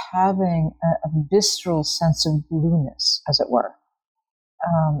 as having a visceral sense of blueness, as it were.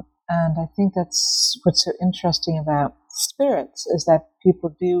 And I think that's what's so interesting about spirits, is that people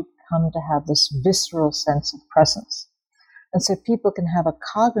do come to have this visceral sense of presence. And so people can have a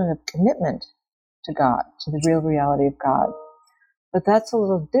cognitive commitment to God, to the real reality of God. But that's a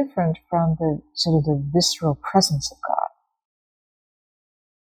little different from the sort of the visceral presence of God.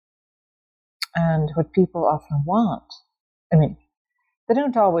 And what people often want, I mean, they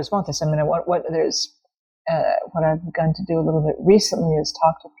don't always want this. I mean, what I've begun to do a little bit recently is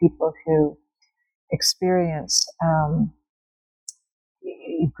talk to people who experience,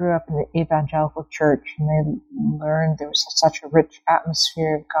 grew up in the evangelical church, and they learned there was such a rich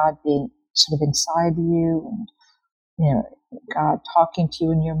atmosphere of God being sort of inside you, and God talking to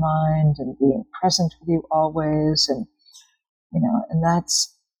you in your mind and being present with you always, and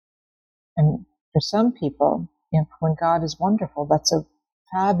and for some people, when God is wonderful, that's a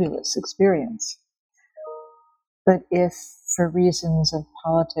fabulous experience. But if for reasons of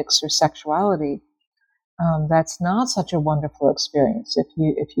politics or sexuality, that's not such a wonderful experience. If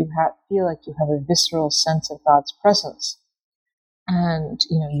you feel like you have a visceral sense of God's presence, and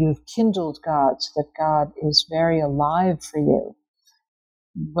you've kindled God so that God is very alive for you,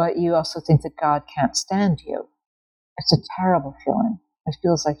 but you also think that God can't stand you, it's a terrible feeling. It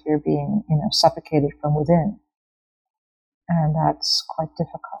feels like you're being suffocated from within, and that's quite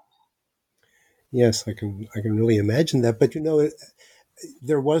difficult. Yes, I can really imagine that. But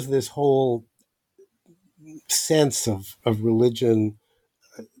there was this whole sense of religion.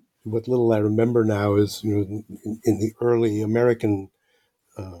 What little I remember now is, in the early American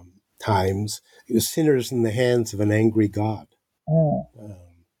times, it was sinners in the hands of an angry God.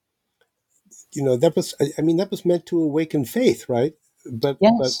 That was meant to awaken faith, right? But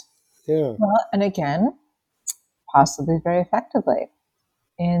yes, but yeah. Well, and again, possibly very effectively,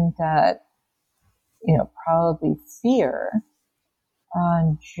 in that probably fear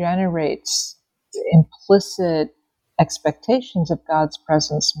generates implicit expectations of God's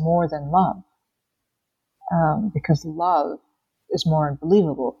presence more than love, because love is more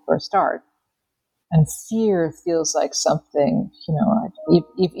unbelievable for a start, and fear feels like something,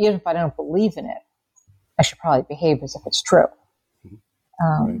 even if I don't believe in it, I should probably behave as if it's true.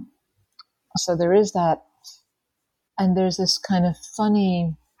 Right. So there is that, and there's this kind of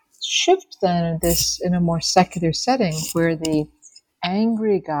funny shift then in a more secular setting where the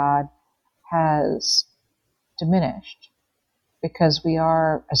angry God has diminished because we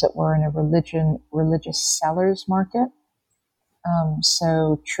are, as it were, in a religious seller's market.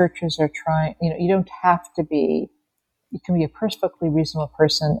 So churches are trying, you don't have to be, you can be a perfectly reasonable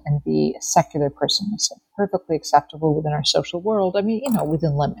person and be a secular person. It's perfectly acceptable within our social world. I mean,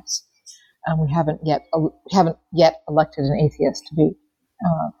 within limits. We haven't yet elected an atheist to be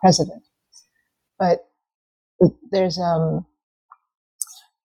president. But there's,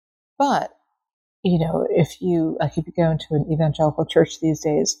 if you go into an evangelical church these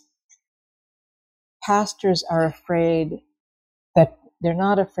days, pastors are afraid that they're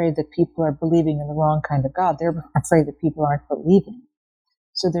not afraid that people are believing in the wrong kind of God. They're afraid that people aren't believing.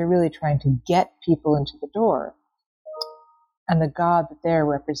 So they're really trying to get people into the door. And the God that they're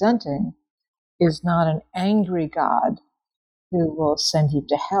representing is not an angry God who will send you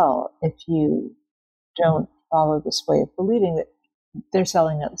to hell if you don't follow this way of believing. That they're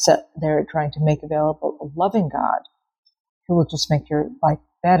trying to make available a loving God who will just make your life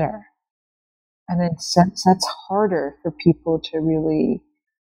better. And then since that's harder for people to really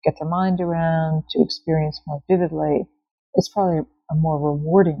get their mind around, to experience more vividly, it's probably a more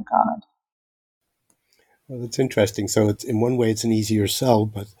rewarding God. Well, that's interesting. So it's, in one way, it's an easier sell,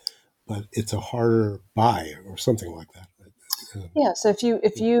 but it's a harder buy or something like that. Yeah. So if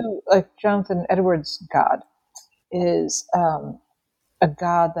you like Jonathan Edwards' God is a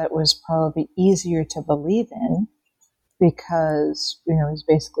God that was probably easier to believe in because he's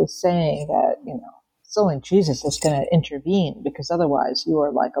basically saying that it's only Jesus that's going to intervene, because otherwise you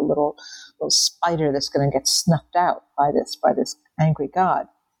are like a little spider that's going to get snuffed out by this angry God.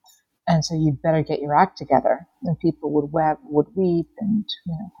 And so you'd better get your act together. And people would weep and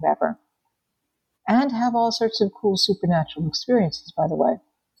whatever. And have all sorts of cool supernatural experiences, by the way.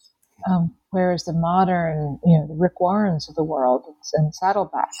 Whereas the modern, the Rick Warrens of the world and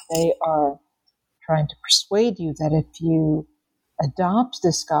Saddleback, they are trying to persuade you that if you adopt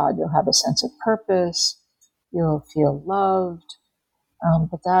this God, you'll have a sense of purpose, you'll feel loved.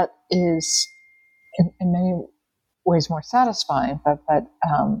 But that is, in many ways, more satisfying, but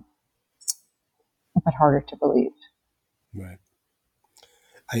harder to believe. Right.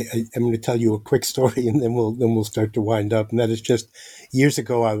 I'm going to tell you a quick story, and then we'll start to wind up. And that is just years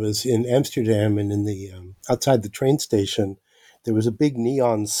ago, I was in Amsterdam, and in the outside the train station, there was a big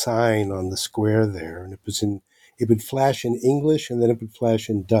neon sign on the square there, and it would flash in English, and then it would flash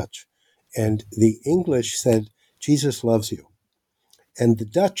in Dutch. And the English said, "Jesus loves you," and the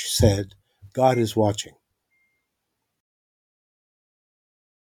Dutch said, "God is watching."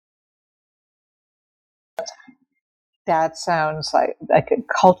 That sounds like a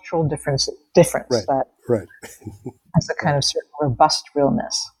cultural difference Right. that Right. has a kind of certain robust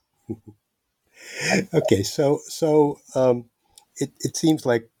realness. Okay, so it seems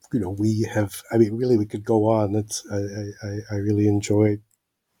like we have. I mean, really, we could go on. I really enjoy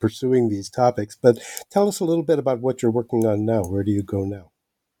pursuing these topics. But tell us a little bit about what you're working on now. Where do you go now?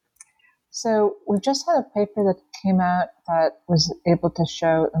 So we just had a paper that came out that was able to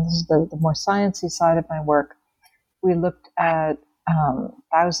show, and this is the more sciencey side of my work. We looked at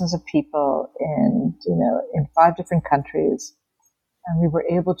thousands of people in 5 different countries, and we were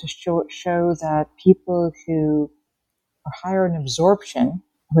able to show that people who are higher in absorption,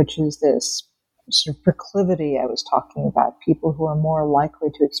 which is this sort of proclivity I was talking about, people who are more likely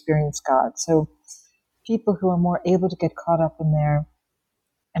to experience God. So people who are more able to get caught up in their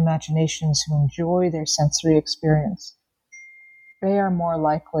imaginations, who enjoy their sensory experience, they are more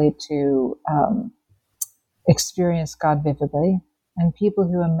likely to experience God vividly. And people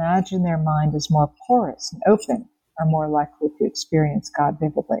who imagine their mind is more porous and open are more likely to experience God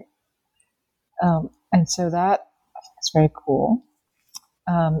vividly. And so that's very cool.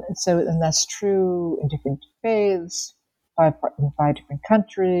 And that's true in different faiths, in 5 different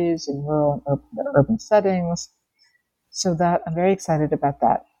countries, in rural and urban settings. So that I'm very excited about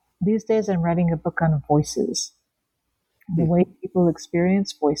that. These days I'm writing a book on voices, the way people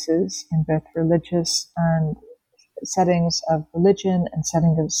experience voices in both religious and settings of religion and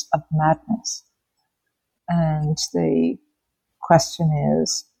settings of madness. And the question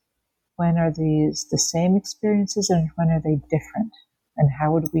is, when are these the same experiences and when are they different? And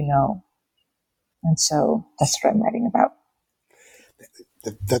how would we know? And so that's what I'm writing about.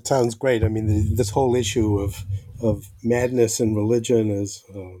 That sounds great. I mean, this whole issue of madness and religion is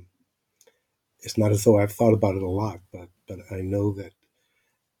it's not as though I've thought about it a lot, but I know that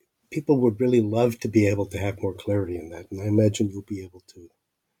people would really love to be able to have more clarity in that, and I imagine you'll be able to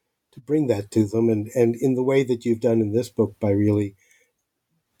bring that to them, and in the way that you've done in this book by really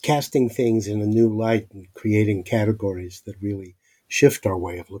casting things in a new light and creating categories that really shift our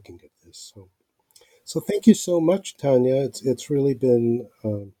way of looking at this. So thank you so much, Tanya. It's really been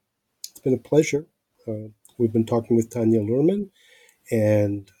it's been a pleasure. We've been talking with Tanya Luhrmann,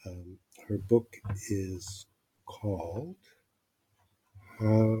 and her book is called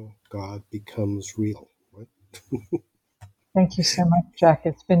How God Becomes Real. Right? Thank you so much, Jack.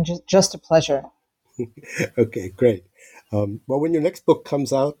 It's been just a pleasure. Okay, great. Well, when your next book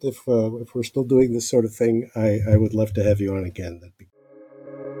comes out, if we're still doing this sort of thing, I would love to have you on again. That'd be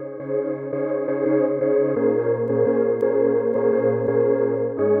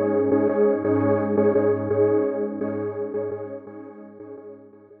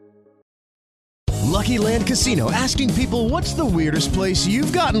Lucky Land Casino, asking people, what's the weirdest place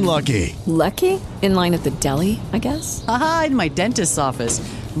you've gotten lucky? Lucky? In line at the deli, I guess? Aha, in my dentist's office.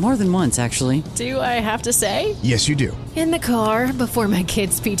 More than once, actually. Do I have to say? Yes, you do. In the car before my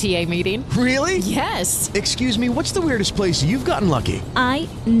kids' PTA meeting. Really? Yes. Excuse me, what's the weirdest place you've gotten lucky? I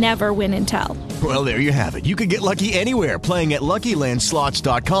never win and tell. Well, there you have it. You can get lucky anywhere, playing at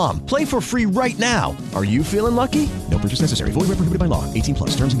LuckyLandSlots.com. Play for free right now. Are you feeling lucky? No purchase necessary. Void where prohibited by law.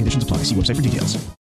 18+. Terms and conditions apply. See website for details.